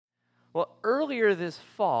Well, earlier this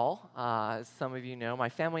fall, as some of you know, my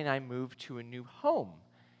family and I moved to a new home,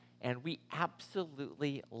 and we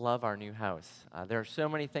absolutely love our new house. There are so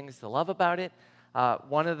many things to love about it.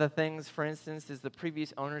 One of the things, for instance, is the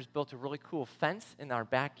previous owners built a really cool fence in our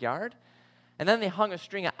backyard, and then they hung a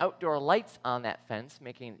string of outdoor lights on that fence,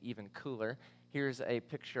 making it even cooler. Here's a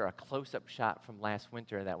picture, a close-up shot from last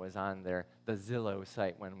winter that was on the Zillow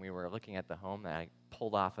site when we were looking at the home that I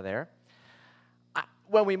pulled off of there.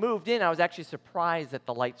 When we moved in, I was actually surprised that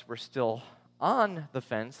the lights were still on the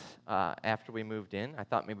fence after we moved in. I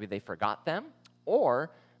thought maybe they forgot them,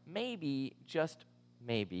 or maybe, just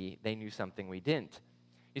maybe, they knew something we didn't.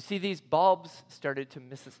 You see, these bulbs started to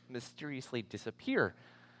mysteriously disappear,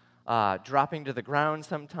 dropping to the ground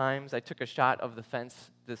sometimes. I took a shot of the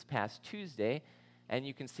fence this past Tuesday, and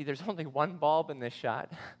you can see there's only one bulb in this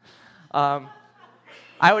shot.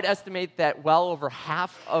 I would estimate that well over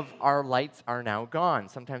half of our lights are now gone.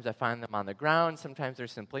 Sometimes I find them on the ground, sometimes they're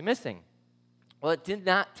simply missing. Well, it did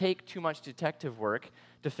not take too much detective work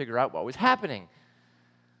to figure out what was happening.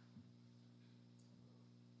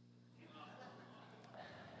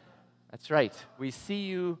 That's right. We see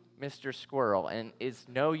you, Mr. Squirrel, and it's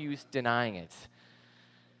no use denying it.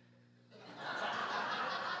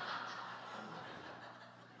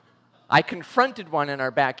 I confronted one in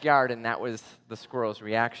our backyard, and that was the squirrel's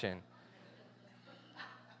reaction.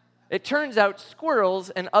 It turns out squirrels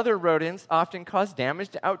and other rodents often cause damage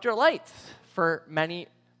to outdoor lights. For many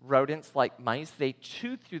rodents, like mice, they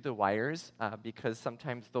chew through the wires because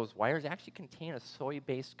sometimes those wires actually contain a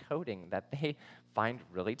soy-based coating that they find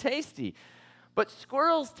really tasty. But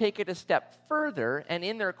squirrels take it a step further, and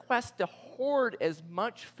in their quest to hoard as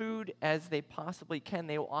much food as they possibly can,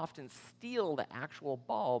 they will often steal the actual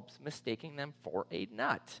bulbs, mistaking them for a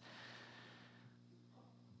nut.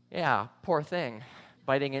 Yeah, poor thing,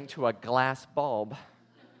 biting into a glass bulb.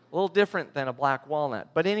 A little different than a black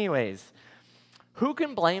walnut. But anyways, who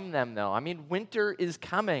can blame them, though? I mean, winter is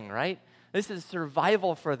coming, right? This is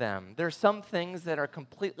survival for them. There are some things that are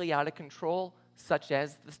completely out of control, such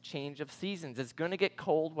as the change of seasons. It's going to get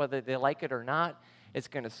cold whether they like it or not. It's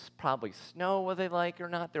going to probably snow whether they like it or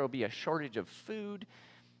not. There will be a shortage of food.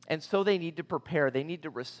 And so they need to prepare. They need to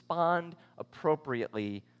respond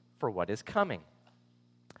appropriately for what is coming.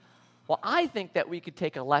 Well, I think that we could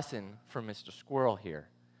take a lesson from Mr. Squirrel here.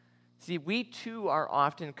 See, we too are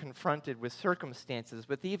often confronted with circumstances,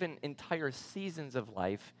 with even entire seasons of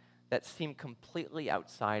life that seem completely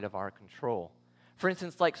outside of our control. For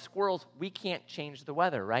instance, like squirrels, we can't change the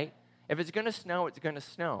weather, right? If it's going to snow, it's going to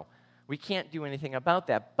snow. We can't do anything about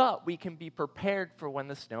that, but we can be prepared for when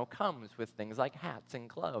the snow comes with things like hats and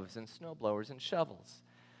gloves and snow blowers and shovels.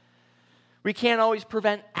 We can't always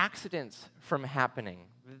prevent accidents from happening.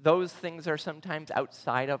 Those things are sometimes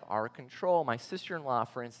outside of our control. My sister-in-law,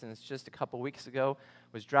 for instance, just a couple weeks ago,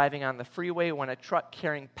 was driving on the freeway when a truck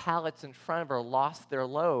carrying pallets in front of her lost their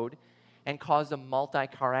load and caused a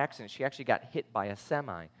multi-car accident. She actually got hit by a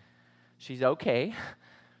semi. She's okay.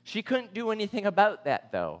 She couldn't do anything about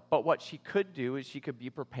that, though. But what she could do is she could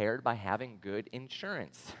be prepared by having good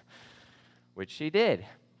insurance, which she did.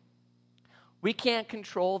 We can't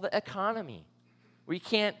control the economy. We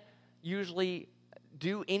can't usually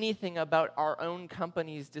do anything about our own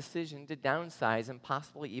company's decision to downsize and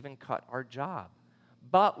possibly even cut our job.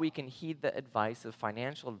 But we can heed the advice of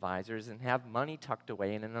financial advisors and have money tucked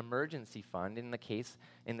away in an emergency fund in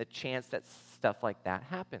the chance that stuff like that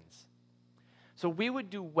happens. So we would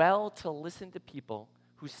do well to listen to people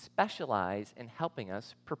who specialize in helping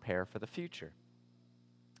us prepare for the future.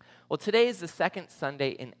 Well, today is the second Sunday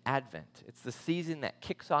in Advent. It's the season that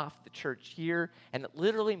kicks off the church year, and it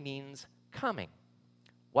literally means coming.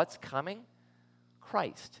 What's coming?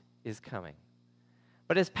 Christ is coming.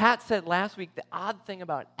 But as Pat said last week, the odd thing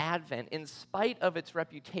about Advent, in spite of its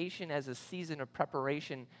reputation as a season of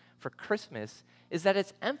preparation for Christmas, is that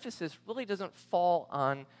its emphasis really doesn't fall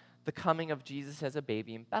on the coming of Jesus as a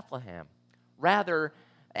baby in Bethlehem. Rather,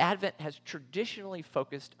 Advent has traditionally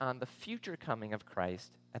focused on the future coming of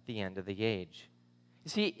Christ at the end of the age. You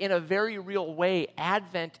see, in a very real way,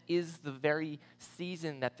 Advent is the very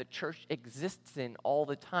season that the church exists in all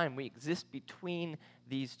the time. We exist between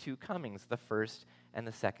these two comings, the first and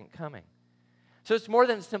the second coming. So it's more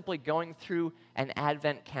than simply going through an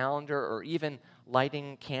Advent calendar or even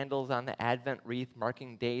lighting candles on the Advent wreath,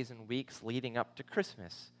 marking days and weeks leading up to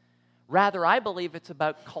Christmas. Rather, I believe it's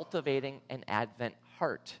about cultivating an Advent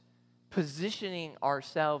heart, positioning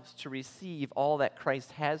ourselves to receive all that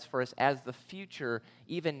Christ has for us as the future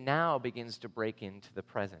even now begins to break into the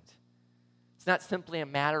present. It's not simply a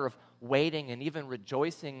matter of waiting and even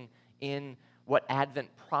rejoicing in what Advent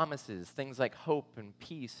promises, things like hope and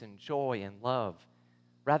peace and joy and love.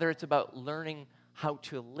 Rather, it's about learning how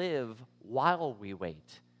to live while we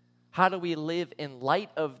wait. How do we live in light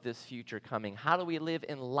of this future coming? How do we live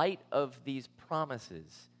in light of these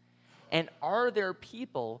promises? And are there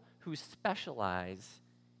people who specialize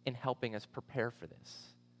in helping us prepare for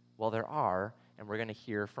this? Well, there are, and we're going to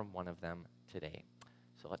hear from one of them today.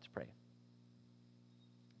 So let's pray.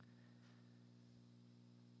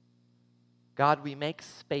 God, we make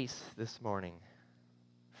space this morning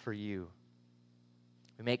for you.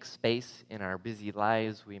 We make space in our busy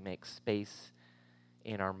lives. We make space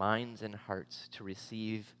in our minds and hearts to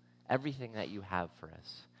receive everything that you have for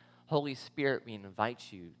us. Holy Spirit, we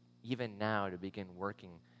invite you even now to begin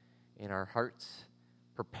working in our hearts,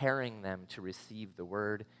 preparing them to receive the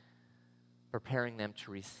word, preparing them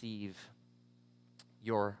to receive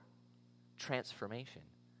your transformation.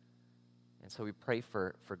 And so we pray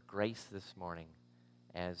for grace this morning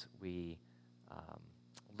as we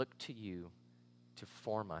look to you to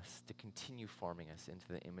form us, to continue forming us into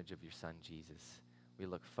the image of your Son, Jesus. We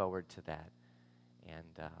look forward to that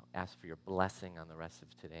and ask for your blessing on the rest of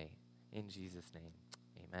today. In Jesus' name,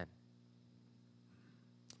 amen.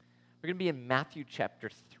 We're going to be in Matthew chapter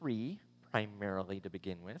 3, primarily to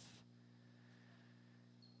begin with.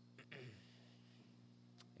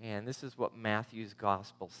 And this is what Matthew's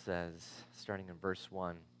gospel says, starting in verse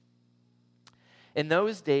 1. In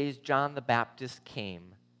those days, John the Baptist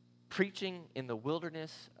came, preaching in the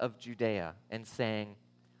wilderness of Judea and saying,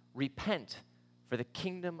 "Repent, for the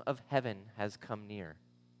kingdom of heaven has come near."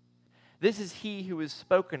 This is he who is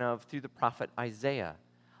spoken of through the prophet Isaiah,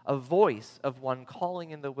 a voice of one calling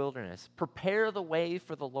in the wilderness, "Prepare the way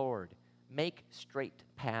for the Lord, make straight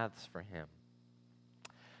paths for him."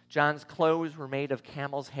 John's clothes were made of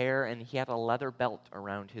camel's hair, and he had a leather belt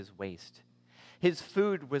around his waist. His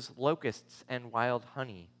food was locusts and wild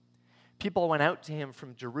honey. People went out to him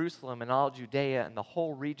from Jerusalem and all Judea and the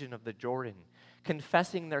whole region of the Jordan.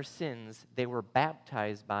 Confessing their sins, they were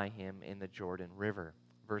baptized by him in the Jordan River.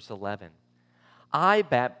 Verse 11, "I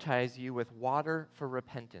baptize you with water for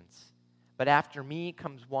repentance, but after me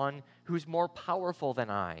comes one who's more powerful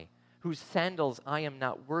than I, whose sandals I am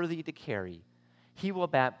not worthy to carry. He will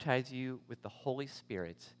baptize you with the Holy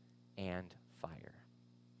Spirit and fire."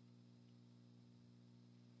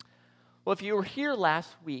 Well, if you were here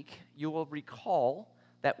last week, you will recall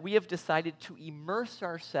that we have decided to immerse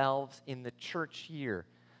ourselves in the church year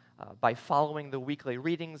by following the weekly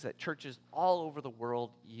readings that churches all over the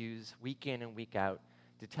world use week in and week out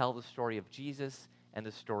to tell the story of Jesus and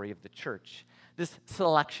the story of the church. This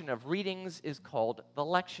selection of readings is called the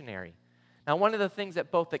lectionary. Now, one of the things that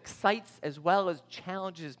both excites as well as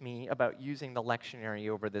challenges me about using the lectionary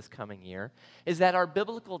over this coming year is that our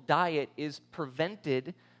biblical diet is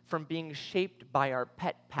prevented from being shaped by our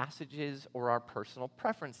pet passages or our personal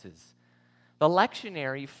preferences. The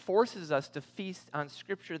lectionary forces us to feast on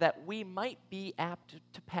Scripture that we might be apt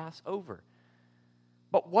to pass over.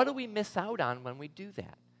 But what do we miss out on when we do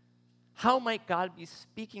that? How might God be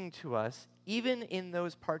speaking to us even in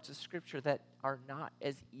those parts of Scripture that are not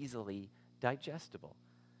as easily digestible?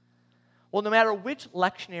 Well, no matter which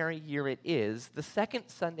lectionary year it is, the second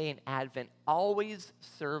Sunday in Advent always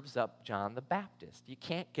serves up John the Baptist. You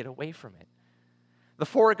can't get away from it. The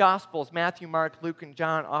four Gospels, Matthew, Mark, Luke, and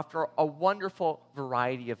John, offer a wonderful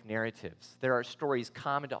variety of narratives. There are stories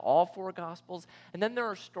common to all four Gospels, and then there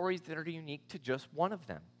are stories that are unique to just one of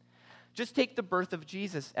them. Just take the birth of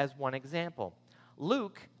Jesus as one example.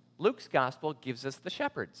 Luke's Gospel gives us the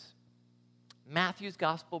shepherds. Matthew's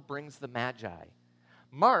Gospel brings the Magi.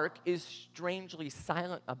 Mark is strangely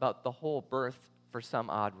silent about the whole birth for some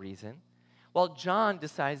odd reason, while John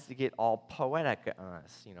decides to get all poetic on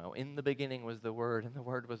us. In the beginning was the Word, and the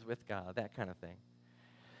Word was with God, that kind of thing.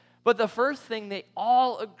 But the first thing they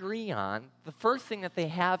all agree on, the first thing that they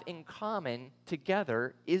have in common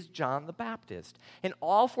together is John the Baptist. In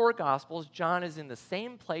all four Gospels, John is in the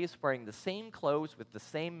same place, wearing the same clothes, with the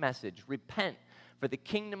same message: repent, for the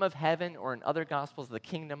kingdom of heaven, or in other Gospels, the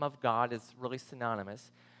kingdom of God is really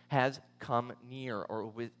synonymous, has come near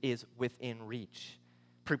or is within reach.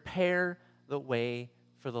 Prepare the way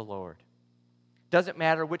for the Lord. Doesn't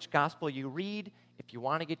matter which Gospel you read, if you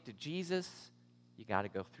want to get to Jesus, you got to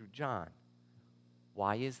go through John.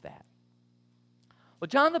 Why is that? Well,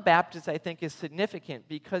 John the Baptist, I think, is significant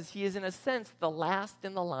because he is, in a sense, the last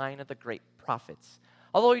in the line of the great prophets.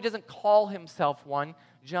 Although he doesn't call himself one,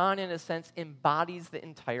 John, in a sense, embodies the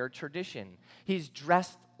entire tradition. He's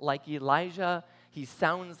dressed like Elijah, he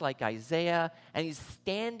sounds like Isaiah, and he's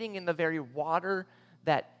standing in the very water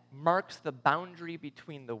that marks the boundary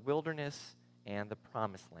between the wilderness and the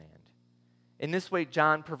promised land. In this way,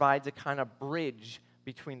 John provides a kind of bridge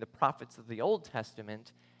between the prophets of the Old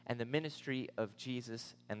Testament and the ministry of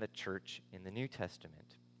Jesus and the church in the New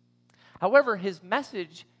Testament. However, his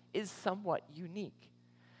message is somewhat unique.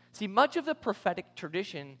 See, much of the prophetic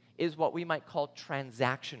tradition is what we might call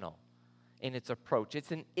transactional in its approach.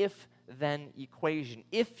 It's an if-then equation.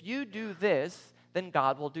 If you do this, then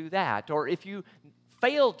God will do that. Or if you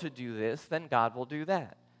fail to do this, then God will do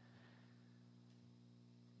that.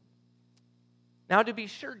 Now, to be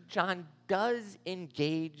sure, John does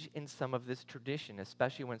engage in some of this tradition,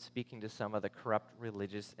 especially when speaking to some of the corrupt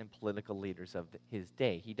religious and political leaders of his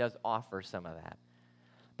day. He does offer some of that.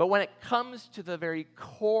 But when it comes to the very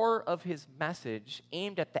core of his message,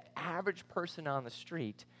 aimed at the average person on the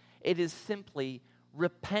street, it is simply,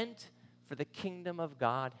 repent, for the kingdom of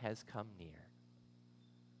God has come near.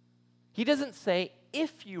 He doesn't say,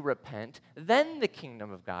 if you repent, then the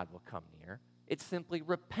kingdom of God will come near. It's simply,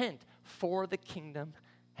 repent, for the kingdom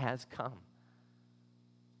has come.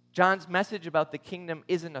 John's message about the kingdom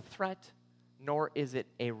isn't a threat, nor is it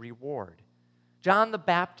a reward. John the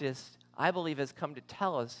Baptist, I believe, has come to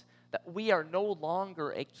tell us that we are no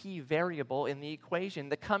longer a key variable in the equation.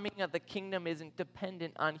 The coming of the kingdom isn't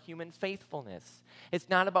dependent on human faithfulness. It's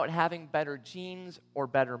not about having better genes or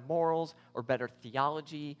better morals or better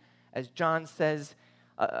theology. As John says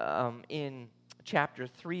in chapter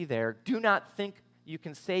 3 there, do not think you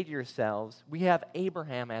can say to yourselves, we have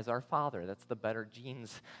Abraham as our father. That's the better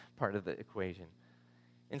genes part of the equation.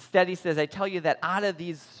 Instead, he says, I tell you that out of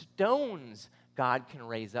these stones, God can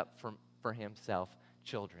raise up for himself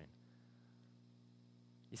children.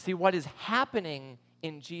 You see, what is happening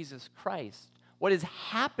in Jesus Christ, what is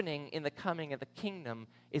happening in the coming of the kingdom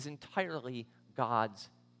is entirely God's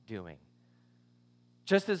doing.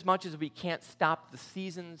 Just as much as we can't stop the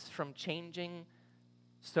seasons from changing,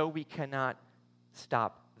 so we cannot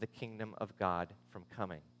stop the kingdom of God from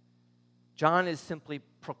coming. John is simply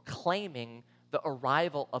proclaiming the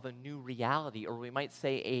arrival of a new reality, or we might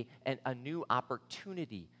say a new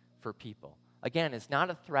opportunity for people. Again, it's not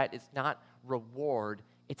a threat, it's not reward,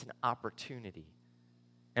 it's an opportunity.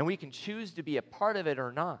 And we can choose to be a part of it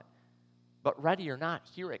or not. But ready or not,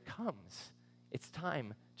 here it comes. It's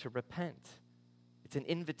time to repent. It's an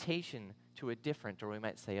invitation to a different, or we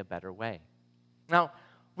might say a better way. Now,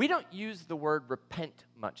 we don't use the word repent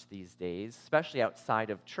much these days, especially outside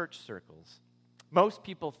of church circles. Most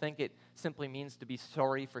people think it simply means to be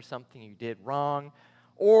sorry for something you did wrong,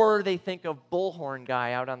 or they think of bullhorn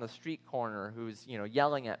guy out on the street corner who's,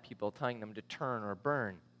 yelling at people, telling them to turn or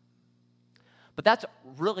burn. But that's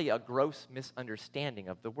really a gross misunderstanding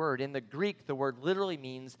of the word. In the Greek, the word literally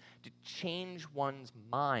means to change one's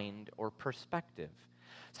mind or perspective.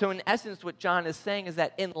 So in essence, what John is saying is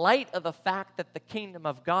that in light of the fact that the kingdom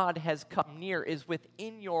of God has come near, is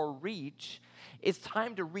within your reach, it's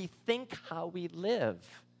time to rethink how we live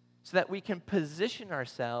so that we can position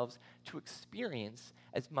ourselves to experience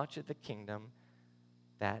as much of the kingdom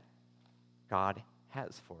that God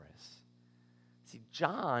has for us. See,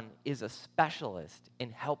 John is a specialist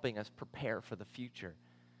in helping us prepare for the future.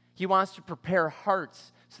 He wants to prepare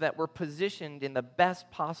hearts so that we're positioned in the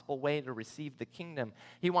best possible way to receive the kingdom.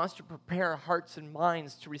 He wants to prepare hearts and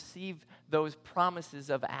minds to receive those promises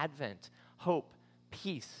of Advent, hope,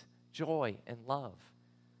 peace, joy, and love.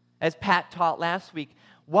 As Pat taught last week,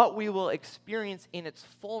 what we will experience in its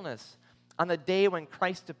fullness on the day when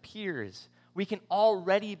Christ appears, we can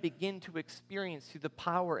already begin to experience through the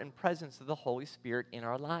power and presence of the Holy Spirit in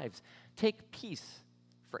our lives. Take peace,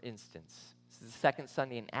 for instance. This is the second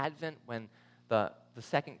Sunday in Advent when the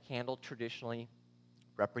second candle traditionally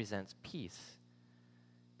represents peace.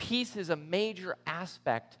 Peace is a major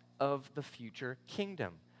aspect of the future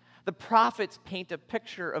kingdom. The prophets paint a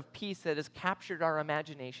picture of peace that has captured our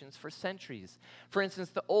imaginations for centuries. For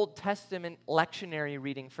instance, the Old Testament lectionary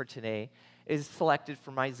reading for today is selected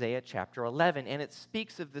from Isaiah chapter 11, and it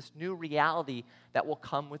speaks of this new reality that will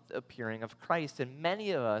come with the appearing of Christ. And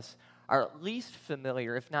many of us are at least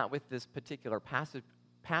familiar, if not with this particular passage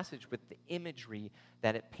with the imagery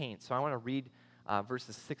that it paints. So I want to read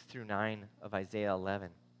verses 6 through 9 of Isaiah 11.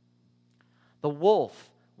 The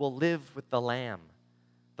wolf will live with the lamb.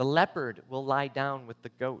 The leopard will lie down with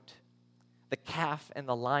the goat. The calf and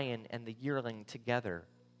the lion and the yearling together,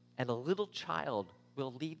 and a little child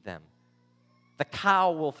will lead them. The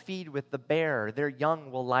cow will feed with the bear. Their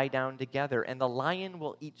young will lie down together, and the lion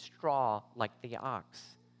will eat straw like the ox.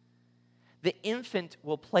 The infant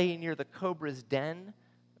will play near the cobra's den.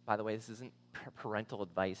 By the way, this isn't parental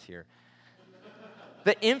advice here.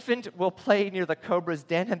 The infant will play near the cobra's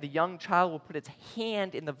den, and the young child will put its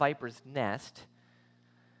hand in the viper's nest.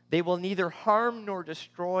 They will neither harm nor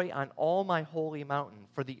destroy on all my holy mountain,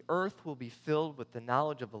 for the earth will be filled with the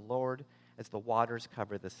knowledge of the Lord as the waters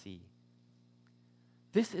cover the sea.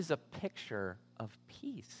 This is a picture of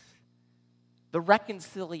peace, the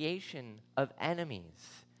reconciliation of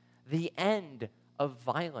enemies, the end of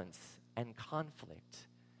violence and conflict.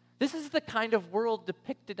 This is the kind of world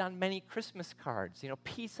depicted on many Christmas cards,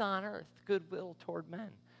 peace on earth, goodwill toward men.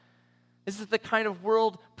 This is the kind of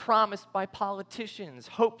world promised by politicians,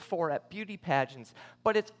 hoped for at beauty pageants,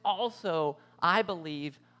 but it's also, I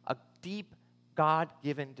believe, a deep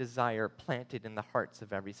God-given desire planted in the hearts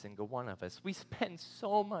of every single one of us. We spend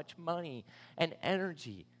so much money and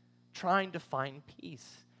energy trying to find peace,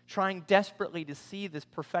 trying desperately to see this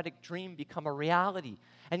prophetic dream become a reality,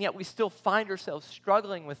 and yet we still find ourselves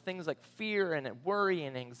struggling with things like fear and worry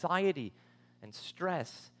and anxiety and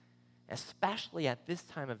stress. Especially at this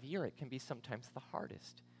time of year, it can be sometimes the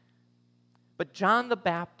hardest. But John the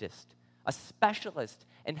Baptist, a specialist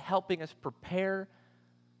in helping us prepare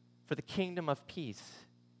for the kingdom of peace,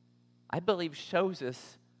 I believe shows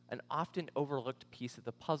us an often overlooked piece of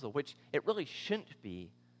the puzzle, which it really shouldn't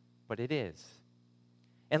be, but it is.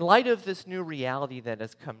 In light of this new reality that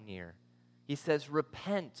has come near, he says,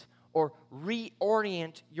 repent or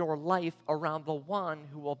reorient your life around the one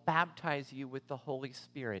who will baptize you with the Holy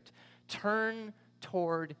Spirit. Turn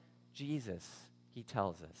toward Jesus, he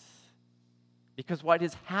tells us. Because what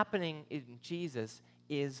is happening in Jesus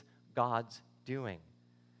is God's doing.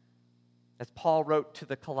 As Paul wrote to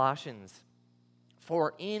the Colossians,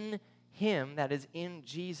 for in him, that is in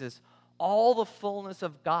Jesus, all the fullness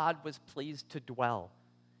of God was pleased to dwell.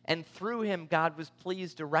 And through him, God was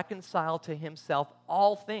pleased to reconcile to himself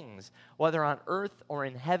all things, whether on earth or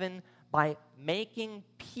in heaven, by making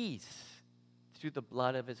peace through the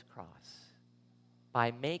blood of his cross.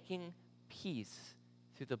 By making peace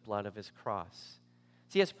through the blood of his cross.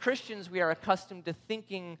 See, as Christians, we are accustomed to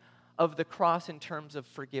thinking of the cross in terms of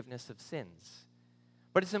forgiveness of sins.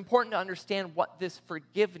 But it's important to understand what this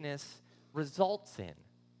forgiveness results in.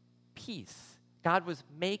 Peace. God was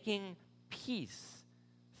making peace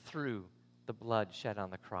through the blood shed on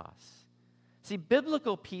the cross. See,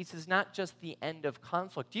 biblical peace is not just the end of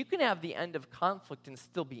conflict. You can have the end of conflict and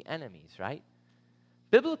still be enemies, right?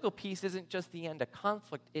 Biblical peace isn't just the end of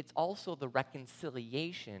conflict, it's also the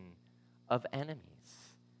reconciliation of enemies.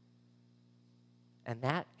 And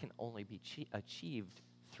that can only be achieved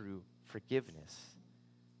through forgiveness.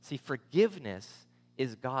 See, forgiveness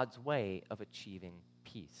is God's way of achieving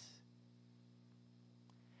peace.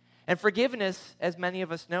 And forgiveness, as many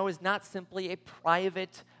of us know, is not simply a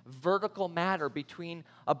private, vertical matter between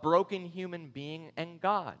a broken human being and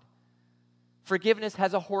God. Forgiveness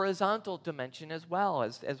has a horizontal dimension as well,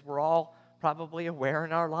 as we're all probably aware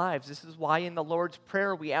in our lives. This is why in the Lord's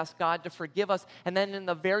Prayer we ask God to forgive us, and then in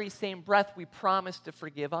the very same breath we promise to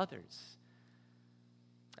forgive others.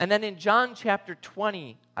 And then in John chapter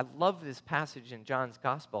 20, I love this passage in John's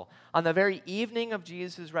Gospel. On the very evening of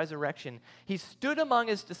Jesus' resurrection, he stood among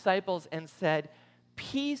his disciples and said,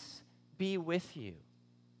 "Peace be with you.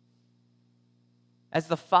 As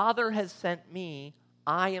the Father has sent me,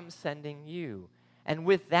 I am sending you." And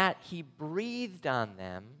with that, he breathed on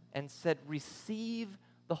them and said, "Receive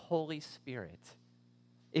the Holy Spirit.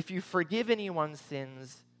 If you forgive anyone's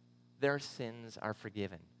sins, their sins are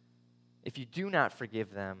forgiven. If you do not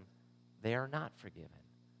forgive them, they are not forgiven."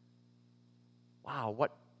 Wow,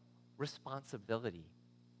 what responsibility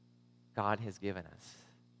God has given us.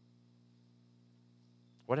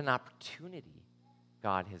 What an opportunity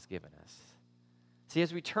God has given us. See,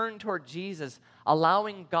 as we turn toward Jesus,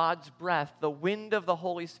 allowing God's breath, the wind of the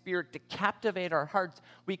Holy Spirit, to captivate our hearts,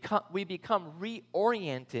 we become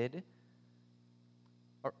reoriented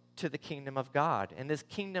to the kingdom of God. And this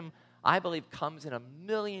kingdom, I believe, comes in a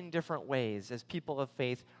million different ways as people of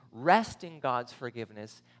faith rest in God's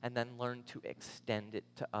forgiveness and then learn to extend it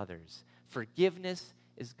to others. Forgiveness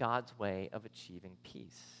is God's way of achieving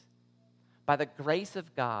peace. By the grace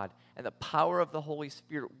of God and the power of the Holy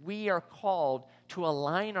Spirit, we are called to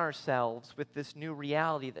align ourselves with this new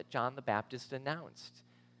reality that John the Baptist announced.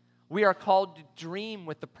 We are called to dream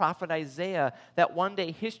with the prophet Isaiah that one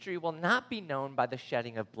day history will not be known by the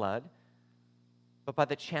shedding of blood, but by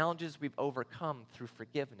the challenges we've overcome through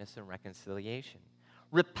forgiveness and reconciliation.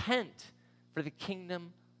 Repent, for the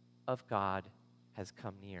kingdom of God has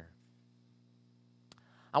come near.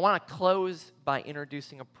 I want to close by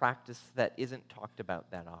introducing a practice that isn't talked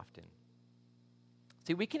about that often.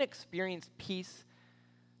 See, we can experience peace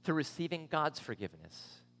through receiving God's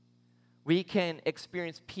forgiveness. We can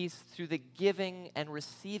experience peace through the giving and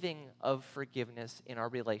receiving of forgiveness in our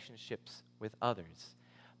relationships with others.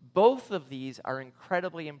 Both of these are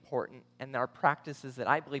incredibly important, and are practices that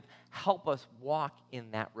I believe help us walk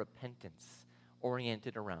in that repentance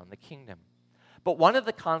oriented around the kingdom. But one of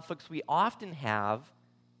the conflicts we often have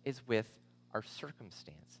is with our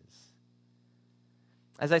circumstances.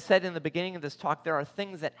 As I said in the beginning of this talk, there are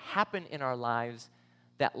things that happen in our lives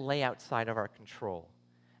that lay outside of our control.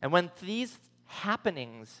 And when these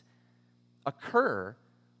happenings occur,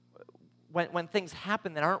 when things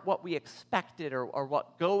happen that aren't what we expected or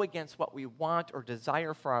what go against what we want or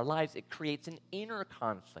desire for our lives, it creates an inner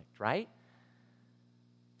conflict, right?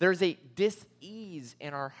 There's a dis-ease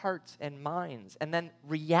in our hearts and minds, and then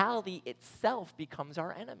reality itself becomes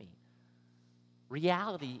our enemy.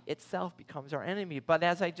 Reality itself becomes our enemy. But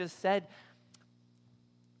as I just said,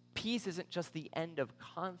 peace isn't just the end of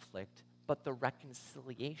conflict, but the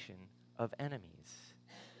reconciliation of enemies.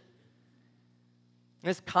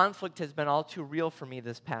 This conflict has been all too real for me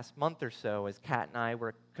this past month or so as Kat and I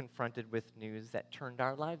were confronted with news that turned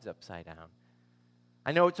our lives upside down.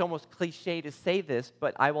 I know it's almost cliche to say this,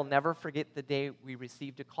 but I will never forget the day we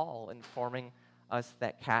received a call informing us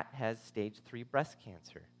that Kat has stage 3 breast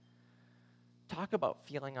cancer. Talk about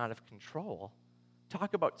feeling out of control.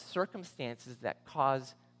 Talk about circumstances that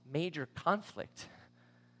cause major conflict.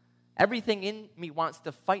 Everything in me wants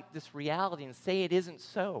to fight this reality and say it isn't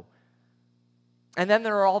so. And then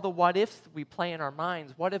there are all the what ifs we play in our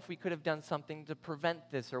minds. What if we could have done something to prevent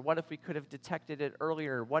this? Or what if we could have detected it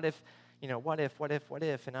earlier? What if, what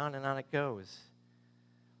if, and on it goes.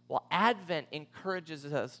 Well, Advent encourages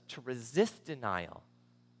us to resist denial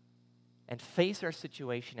and face our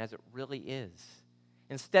situation as it really is.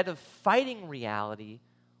 Instead of fighting reality,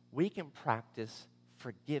 we can practice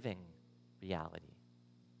forgiving reality.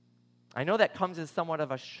 I know that comes as somewhat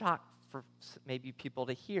of a shock for maybe people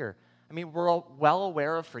to hear. I mean, we're all well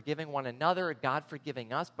aware of forgiving one another, God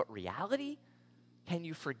forgiving us, but reality? Can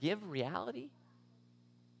you forgive reality?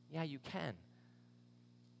 Yeah, you can.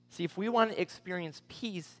 See, if we want to experience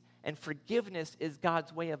peace, and forgiveness is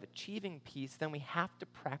God's way of achieving peace, then we have to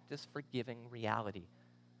practice forgiving reality.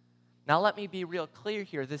 Now, let me be real clear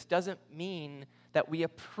here. This doesn't mean that we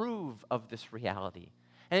approve of this reality.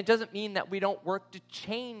 And it doesn't mean that we don't work to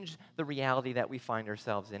change the reality that we find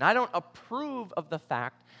ourselves in. I don't approve of the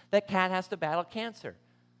fact that Kat has to battle cancer.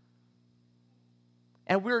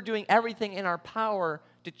 And we're doing everything in our power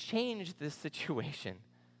to change this situation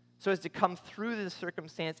so as to come through this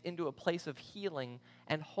circumstance into a place of healing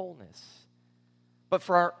and wholeness. But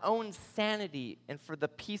for our own sanity and for the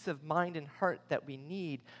peace of mind and heart that we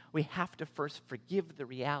need, we have to first forgive the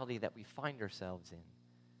reality that we find ourselves in.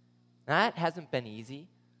 Now, that hasn't been easy.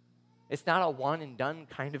 It's not a one and done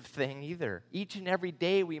kind of thing either. Each and every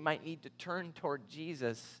day we might need to turn toward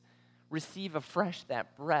Jesus, receive afresh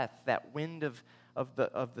that breath, that wind of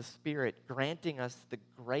the Spirit, granting us the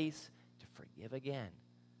grace to forgive again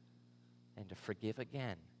and to forgive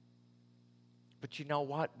again. But you know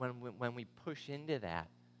what? When we push into that,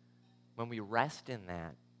 when we rest in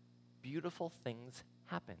that, beautiful things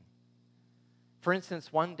happen. For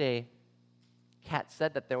instance, one day, Kat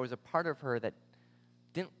said that there was a part of her that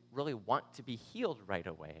didn't really want to be healed right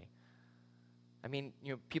away. I mean,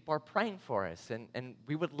 people are praying for us, and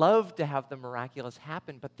we would love to have the miraculous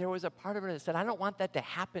happen, but there was a part of her that said, I don't want that to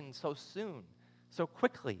happen so soon, so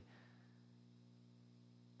quickly.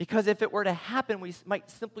 Because if it were to happen, we might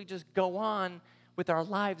simply just go on with our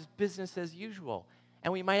lives business as usual,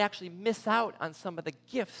 and we might actually miss out on some of the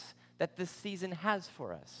gifts that this season has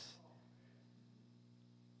for us.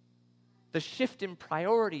 The shift in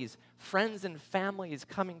priorities, friends and families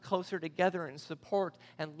coming closer together in support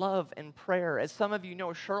and love and prayer. As some of you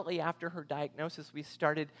know, shortly after her diagnosis, we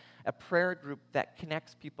started a prayer group that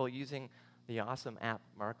connects people using the awesome app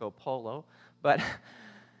Marco Polo. But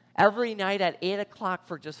every night at 8 o'clock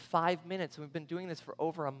for just 5 minutes, and we've been doing this for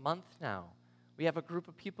over a month now, we have a group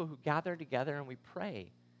of people who gather together and we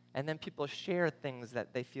pray. And then people share things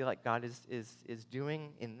that they feel like God is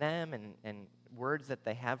doing in them and words that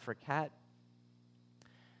they have for Kat.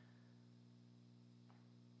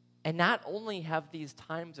 And not only have these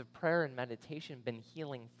times of prayer and meditation been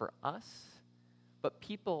healing for us, but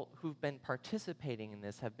people who've been participating in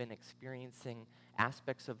this have been experiencing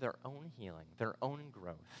aspects of their own healing, their own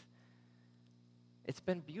growth. It's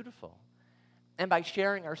been beautiful. And by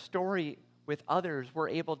sharing our story with others, we're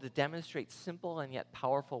able to demonstrate simple and yet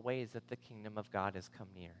powerful ways that the kingdom of God has come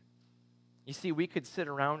near. You see, we could sit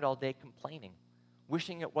around all day complaining,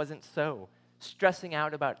 wishing it wasn't so, stressing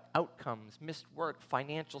out about outcomes, missed work,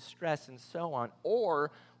 financial stress, and so on.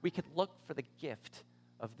 Or we could look for the gift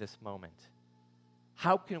of this moment.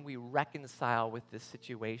 How can we reconcile with this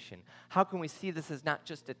situation? How can we see this as not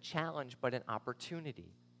just a challenge, but an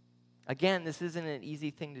opportunity? Again, this isn't an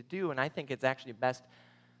easy thing to do, and I think it's actually best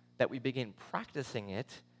that we begin practicing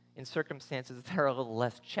it in circumstances that are a little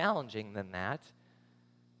less challenging than that,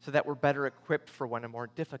 so that we're better equipped for when a more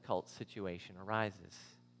difficult situation arises.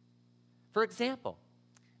 For example,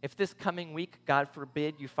 if this coming week, God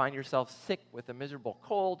forbid, you find yourself sick with a miserable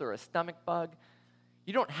cold or a stomach bug,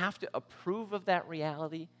 you don't have to approve of that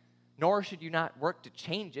reality, nor should you not work to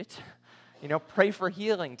change it. Pray for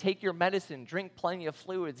healing, take your medicine, drink plenty of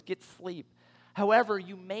fluids, get sleep. However,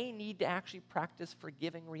 you may need to actually practice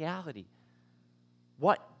forgiving reality.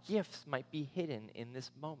 What gifts might be hidden in this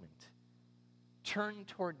moment? Turn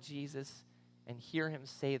toward Jesus and hear him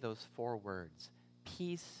say those 4 words,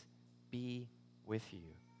 "Peace be with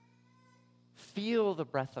you." Feel the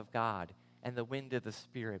breath of God and the wind of the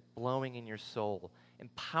Spirit blowing in your soul,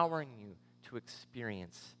 empowering you to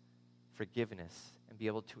experience forgiveness and be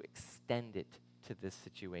able to extend it to this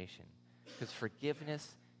situation. Because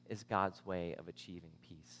forgiveness is God's way of achieving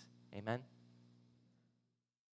peace. Amen?